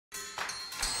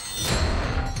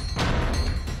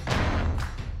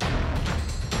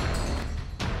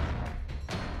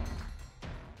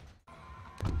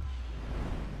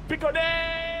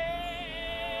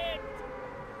BitConnect!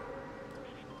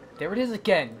 There it is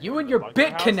again. You and your Bunker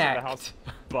house or the BitConnect. house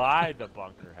by the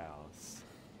bunker house.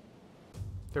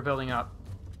 They're building up.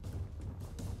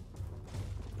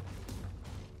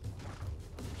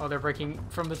 Oh, they're breaking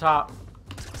from the top.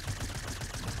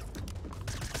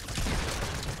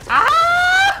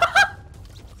 Ah!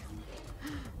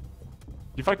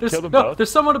 You fucking killed them no, both? there's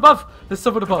someone above. There's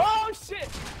someone above. Oh shit!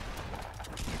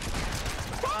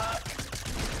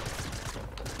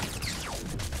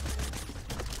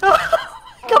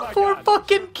 Got four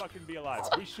fucking. We should fucking be alive.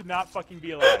 We should not fucking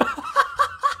be alive.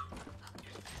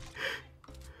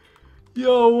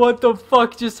 Yo, what the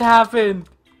fuck just happened?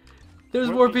 There's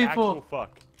What more the people. actual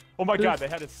fuck? Oh my god, they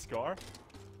had a scar?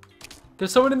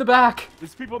 There's someone in the back.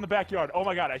 There's people in the backyard. Oh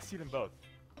my god, I see them both.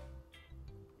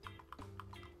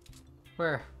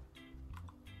 Where?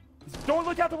 Don't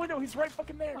look out the window, he's right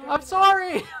fucking there. I'm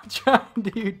sorry. I'm trying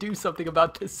to do something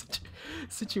about this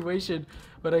situation,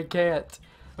 but I can't.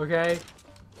 Okay?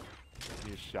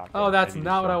 Oh, that's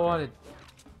not what I wanted.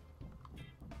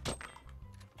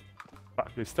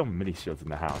 Fuck, there's still mini shields in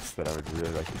the house that I would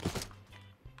really like to get.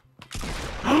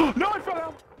 No, I fell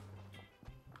out!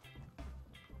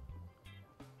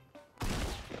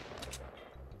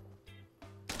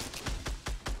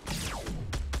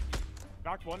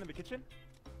 Knocked one in the kitchen.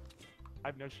 I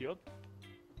have no shield.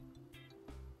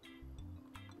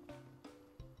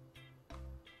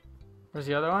 Where's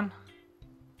the other one?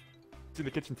 It's in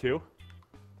the kitchen too.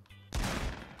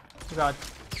 Oh god.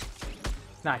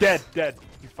 Nice. Dead, dead.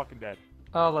 He's fucking dead.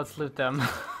 Oh, let's loot them.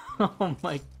 Oh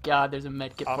my god, there's a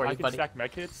medkit for I you, can buddy. stack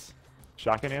medkits.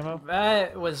 Shotgun ammo.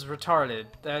 That was retarded.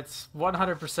 That's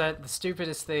 100% the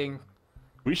stupidest thing.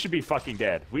 We should be fucking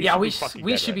dead. We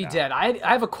should be dead. I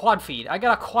have a quad feed. I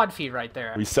got a quad feed right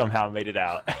there. We somehow made it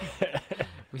out.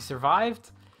 We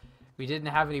survived. We didn't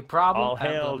have any problem. All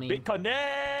hail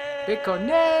BitConnect!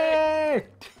 BitConnect!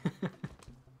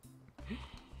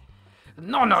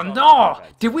 No, no, no!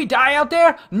 Did we die out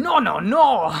there? No, no,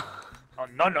 no! Oh,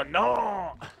 no, no,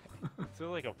 no! It's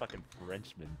like a fucking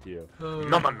Frenchman, too.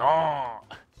 No, no, no!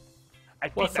 I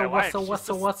beat What's my up, wife. what's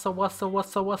up, what's up, what's up,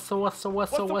 what's up, what's up, what's up,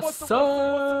 what's up,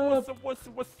 what's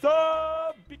up? What's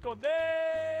up?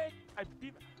 BitConnect! I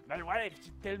beat my wife.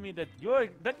 She tell me that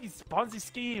that is Ponzi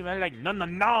scheme. I'm like, no, no,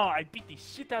 no! I beat the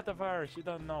shit out of her. She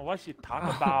don't know what she talking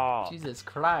about. Jesus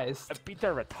Christ! I beat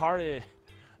her retarded.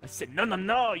 I said, no, no,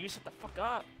 no! You shut the fuck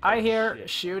up. I hear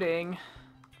shooting.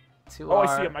 Oh,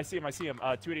 I see him! I see him! I see him!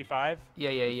 285.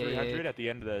 Yeah. 300 at the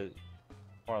end of the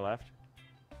far left.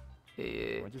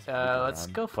 Let's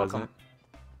go fuck him.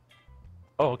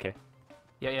 Oh, okay.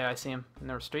 Yeah, I see him in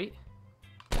the street.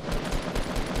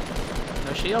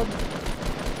 No shield.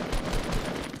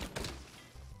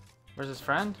 Where's his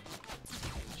friend?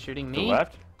 Shooting me. To the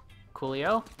left.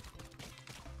 Coolio.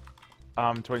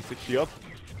 26 shield.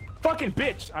 Fucking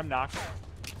bitch! I'm knocked.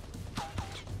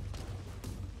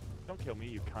 Don't kill me,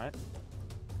 you cunt.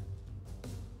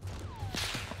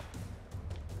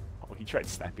 Oh, he tried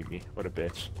sniping me. What a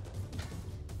bitch.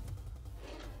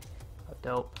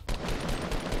 Dope.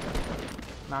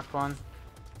 Knocked one.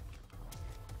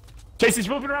 Chase, he's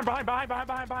moving around behind.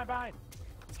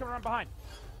 He's coming around behind.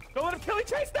 Don't let him kill you,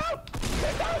 Chase, no!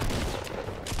 Chase, no!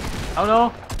 Oh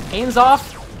no! Aim's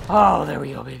off! Oh, there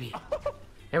we go, baby.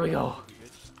 There we go.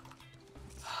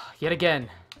 Yet again.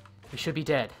 We should be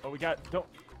dead. Oh, we gotta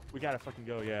fucking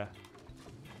go, yeah.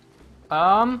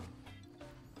 I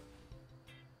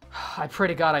pray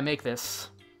to God I make this.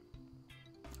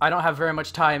 I don't have very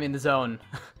much time in the zone.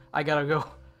 I gotta go.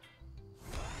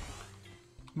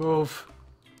 Move.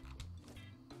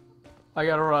 I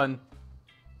gotta run.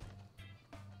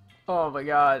 Oh my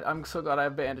god, I'm so glad I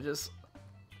have bandages.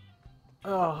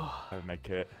 Oh. I have my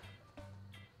kit.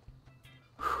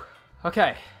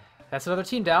 Okay, that's another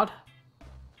team down.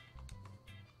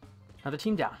 Another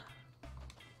team down.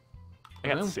 I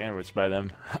got sandwiched by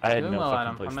them. I had no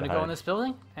fucking place I'm gonna go in this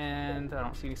building, and I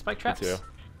don't see any spike traps. Me too.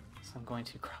 So I'm going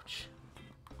to crouch.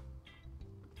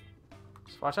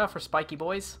 Just watch out for spiky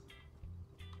boys.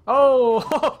 Oh!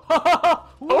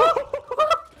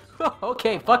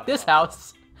 Okay, fuck this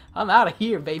house. I'm out of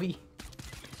here, baby.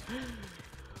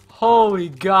 Holy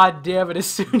god damn it, as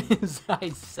soon as I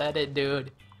said it,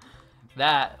 dude.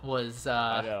 That was,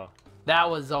 I know. That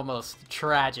was almost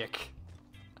tragic.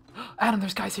 Adam,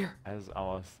 there's guys here. That was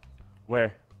almost...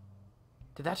 Where?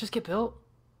 Did that just get built?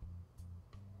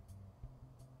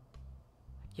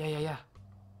 Yeah.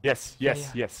 Yes. Yeah.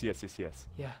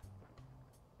 Yeah.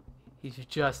 He's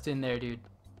just in there, dude.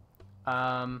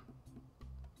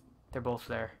 They're both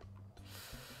there.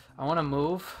 I want to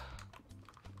move.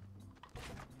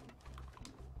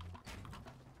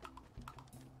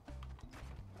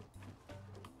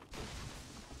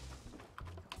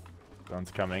 One's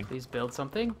coming. Please build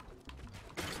something.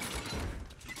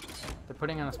 They're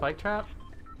putting in a spike trap.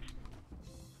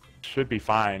 Should be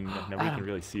fine. Nobody can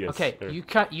really see us. Okay, you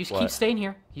keep staying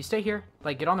here. You stay here.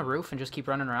 Like, get on the roof and just keep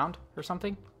running around or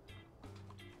something.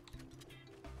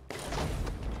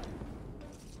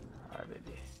 Alright,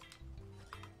 baby.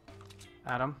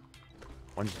 Adam.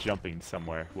 One's jumping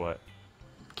somewhere. What?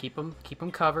 Keep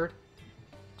them covered.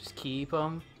 Just keep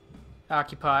them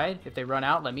occupied. If they run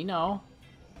out, let me know.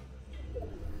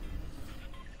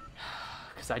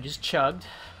 Because I just chugged.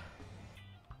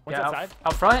 One's outside.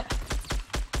 Out front.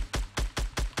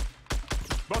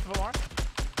 Both of them are.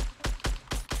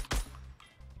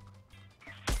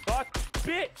 Fuck,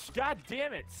 bitch! God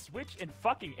damn it! Switch and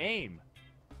fucking aim.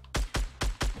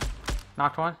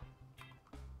 Knocked one.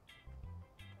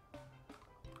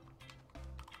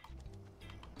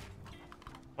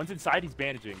 One's inside. He's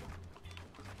bandaging.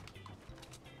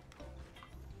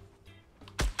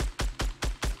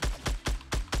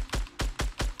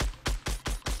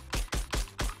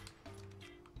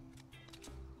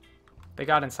 They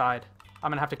got inside. I'm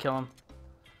gonna have to kill him.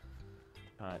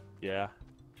 Yeah.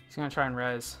 He's gonna try and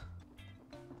res.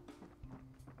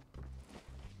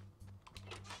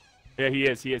 Yeah, he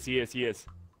is. He is.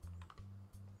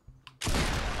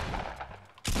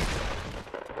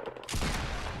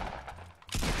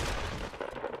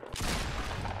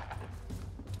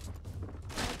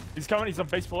 He's coming. He's on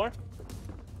base floor.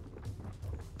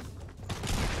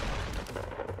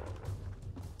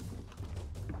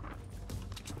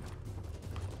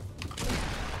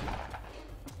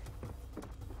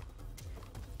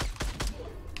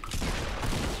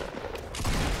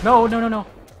 No.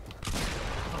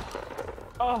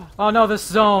 Oh no, this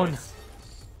zone.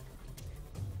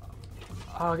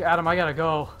 Oh, Adam, I gotta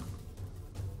go.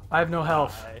 I have no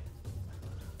health.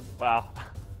 Wow.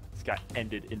 This got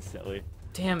ended instantly.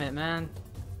 Damn it, man.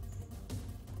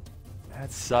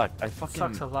 That sucked. I fucking...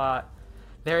 Sucks a lot.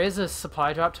 There is a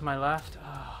supply drop to my left.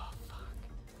 Oh, fuck.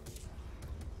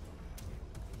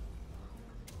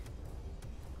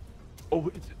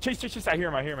 Oh, chase. I hear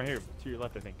him. To your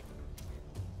left, I think.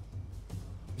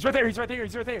 He's right there. He's right there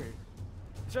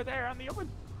on the open.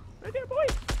 Right there, boy.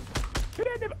 Good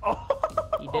end him. Oh,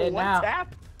 he did one now.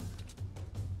 tap.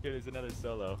 Here, there's another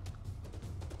solo.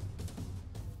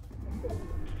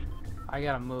 I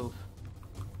gotta move.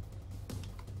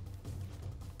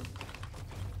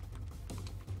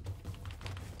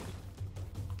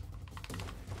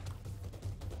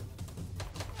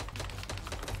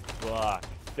 Fuck,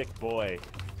 thick boy.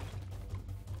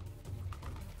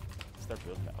 Start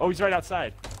building that. Oh, he's right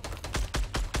outside.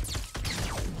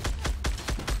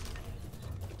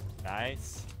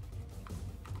 Nice.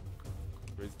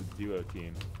 Where's the duo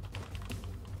team?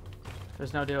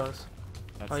 There's no duos.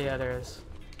 Oh yeah, there is.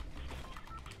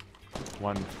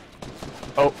 One.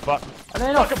 Oh, fuck. Are they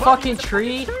in a fucking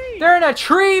tree? They're in a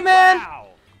tree, man! Wow.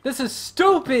 This is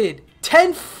stupid!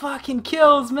 10 fucking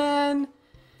kills, man!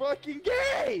 Fucking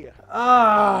gay!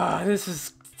 Ah, this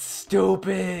is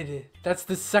stupid. That's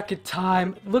the second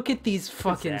time. Look at these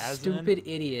fucking stupid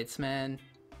idiots, man.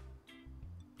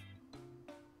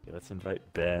 Yeah, let's invite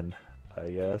Ben, I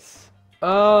guess. You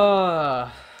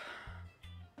want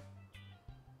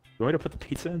me to put the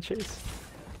pizza in, Chase?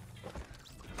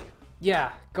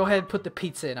 Yeah, go ahead and put the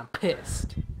pizza in. I'm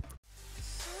pissed.